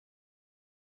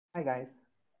Hi guys,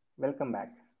 welcome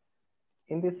back.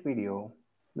 In this video,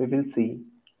 we will see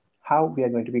how we are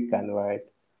going to be convert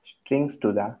strings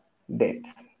to the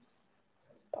dates.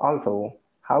 Also,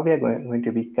 how we are going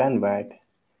to be convert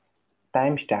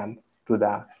timestamp to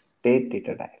the date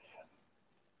data types.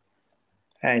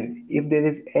 And if there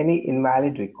is any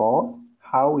invalid record,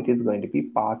 how it is going to be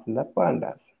passed in the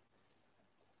pandas.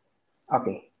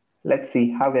 Okay, let's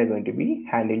see how we are going to be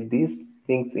handling these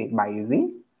things by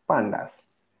using pandas.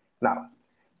 Now,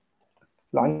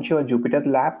 launch your Jupyter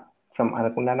Lab from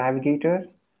Anaconda Navigator.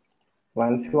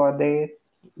 Once you are there,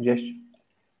 just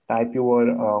type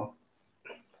your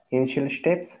initial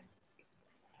steps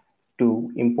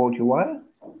to import your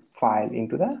file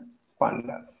into the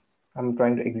pandas. I'm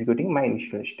trying to executing my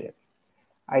initial step.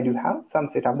 I do have some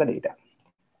set of the data.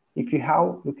 If you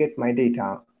have look at my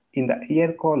data in the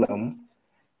year column,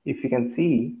 if you can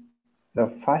see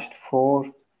the first four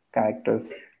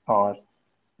characters are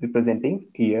representing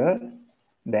year,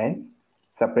 then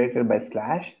separated by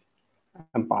slash,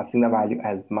 I'm passing the value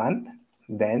as month,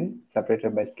 then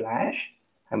separated by slash,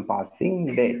 I'm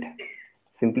passing date.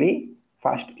 Simply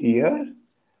first year,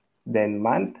 then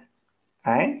month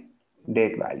and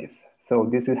date values. So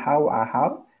this is how I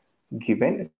have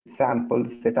given sample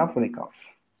set of records.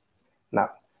 Now,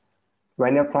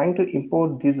 when you're trying to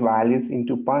import these values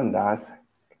into pandas,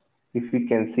 if we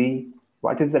can see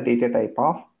what is the data type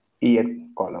of year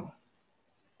column.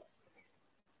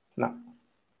 Now,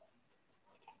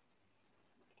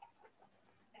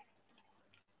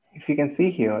 if you can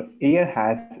see here, year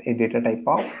has a data type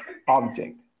of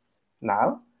object.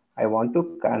 Now, I want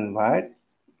to convert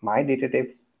my data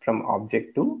type from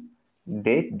object to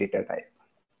date data type.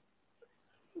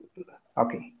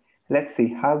 Okay, let's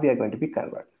see how we are going to be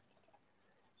convert.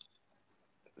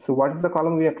 So what is the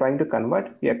column we are trying to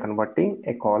convert? We are converting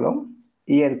a column,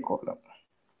 year column,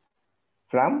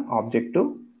 from object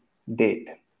to date.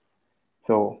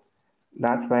 So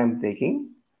that's why I'm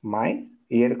taking my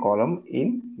year column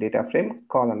in data frame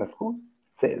call underscore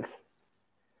sales.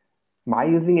 By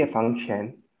using a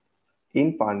function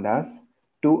in pandas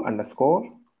to underscore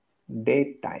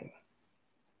date time,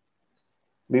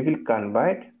 we will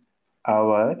convert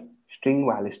our string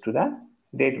values to the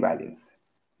date values.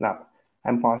 Now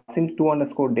I'm passing to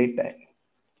underscore date time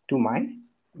to my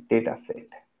data set.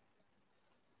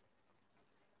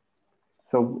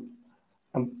 So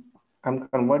I'm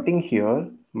converting here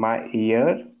my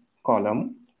year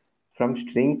column from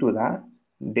string to the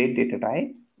date data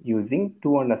type using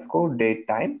to underscore date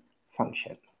time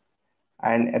function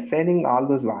and assigning all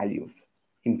those values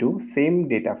into same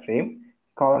data frame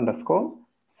call underscore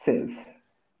sales.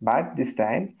 But this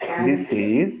time this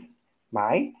is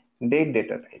my date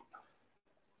data type.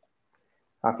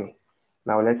 Okay,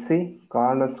 now let's see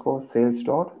call underscore sales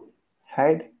dot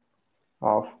head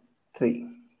of 3.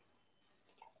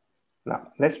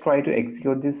 Now let's try to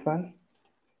execute this one.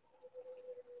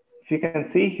 If you can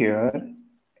see here,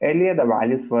 earlier the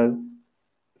values were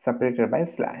separated by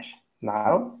slash.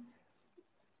 Now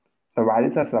the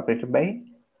values are separated by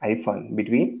hyphen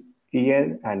between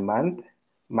year and month,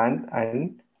 month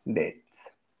and dates.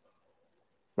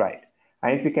 Right.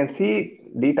 And if you can see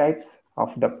D types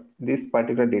of this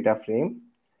particular data frame,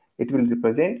 it will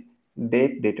represent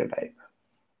date data type.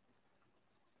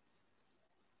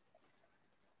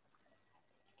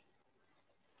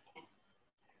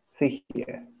 See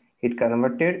here, it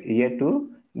converted year to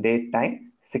date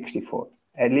time 64.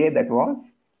 Earlier that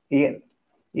was year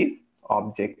is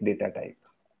object data type.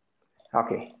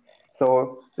 Okay,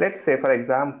 so let's say for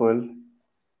example,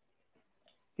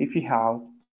 if you have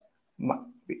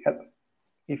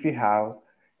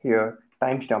here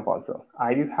timestamp also,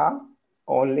 I will have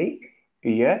only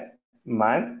year,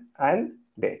 month and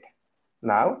date.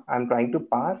 Now I'm trying to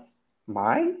pass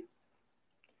my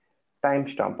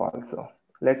timestamp also.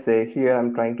 Let's say here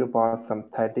I'm trying to pass some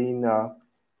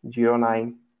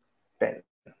 13:09:10,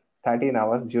 13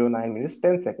 hours 09 minutes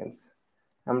 10 seconds.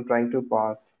 I'm trying to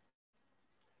pass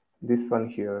this one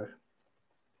here.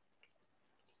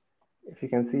 If you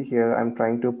can see here, I'm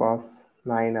trying to pass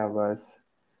 9 hours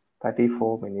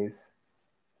 34 minutes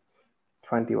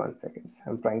 21 seconds.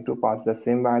 I'm trying to pass the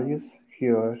same values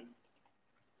here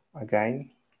again.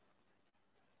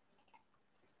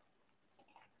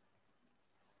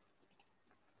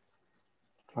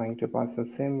 Trying to pass the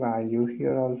same value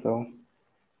here also.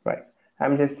 Right,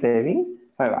 I'm just saving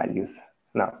my values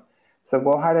now. So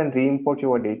go ahead and re-import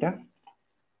your data.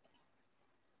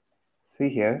 See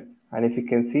here, and if you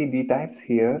can see D types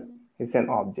here is an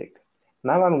object.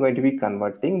 Now I'm going to be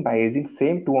converting by using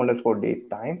same to underscore date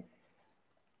time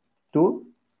to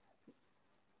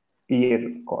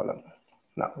year column.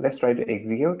 Now let's try to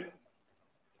execute.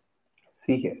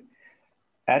 See here.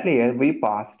 Earlier we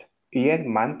passed year,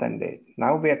 month and date.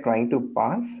 Now we are trying to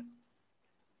pass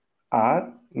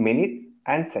hour, minute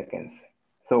and seconds.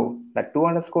 So the to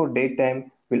underscore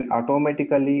datetime will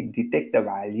automatically detect the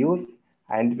values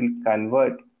and will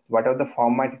convert whatever the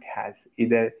format it has.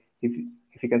 Either if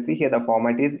you can see here, the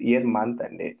format is year, month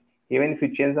and date. Even if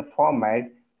you change the format,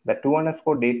 the to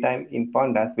underscore datetime in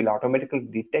pandas will automatically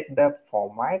detect the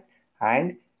format,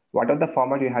 and whatever the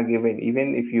format you have given,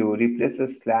 even if you replace the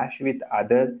slash with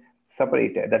other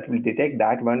separator, that will detect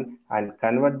that one and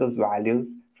convert those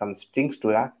values from strings to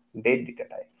the date data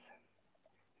types.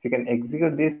 If you can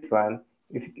execute this one,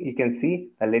 if you can see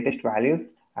the latest values,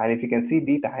 and if you can see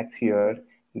d types here,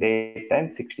 date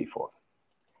time 64.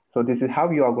 So this is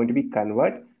how you are going to be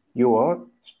convert your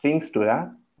strings to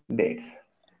the dates.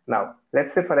 Now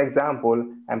let's say, for example,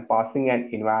 I'm passing an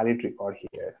invalid record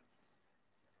here.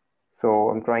 So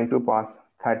I'm trying to pass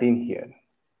 13 here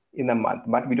in a month,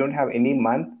 but we don't have any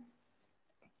month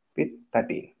with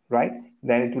 13, right?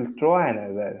 Then it will throw an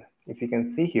error. If you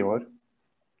can see here,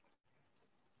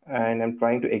 and I'm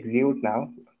trying to execute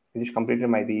now. I just completed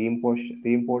my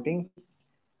re-importing.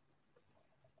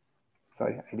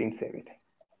 Sorry, I didn't save it.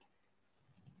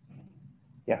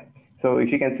 Yeah. So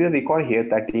if you can see the record here,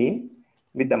 13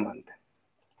 with the month.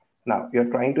 Now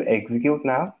you're trying to execute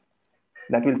now.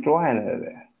 That will throw an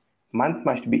error. Month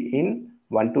must be in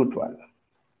 1 to 12.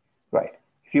 Right.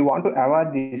 If you want to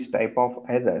avoid this type of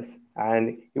errors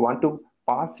and you want to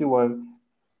pass your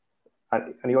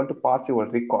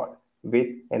record with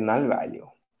a null value,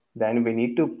 then we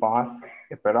need to pass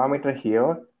a parameter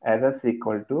here, errors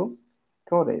equal to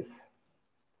coerce.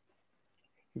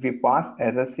 If we pass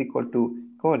errors equal to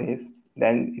coerce,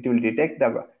 then it will detect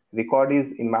the record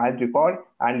is invalid record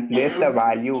and place the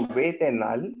value with a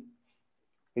null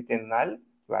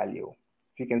value.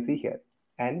 If you can see here,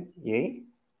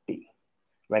 NAT,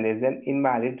 when there is an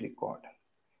invalid record.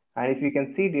 And if you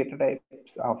can see data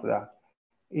types of the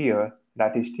year,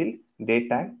 that is still date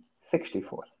time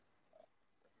 64.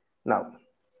 Now,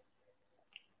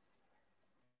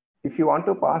 if you want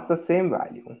to pass the same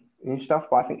value, instead of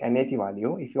passing NAT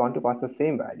value, if you want to pass the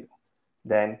same value,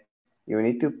 then you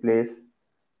need to place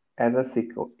errors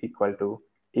equal to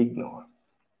ignore,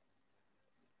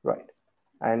 right?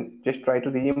 And just try to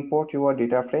re-import your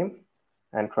data frame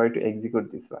and try to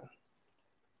execute this one.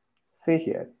 See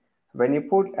here, when you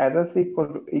put errors equal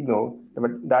to ignore,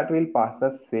 that will pass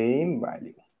the same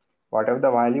value. Whatever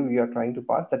the value you are trying to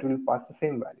pass, that will pass the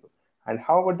same value. And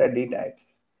how about the d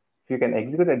types? If you can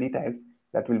execute the d types,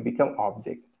 that will become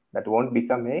object. That won't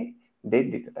become a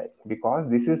date data type, because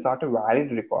this is not a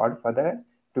valid record for the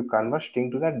to convert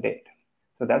string to the date.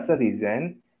 So that's the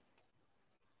reason,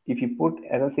 if you put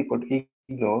errors equal to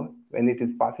ignore, when it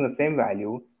is passing the same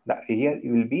value, the here it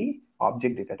will be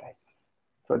object data type.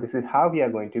 So this is how we are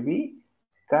going to be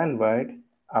convert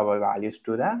our values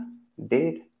to the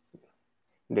date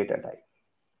data type.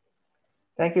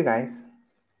 Thank you guys.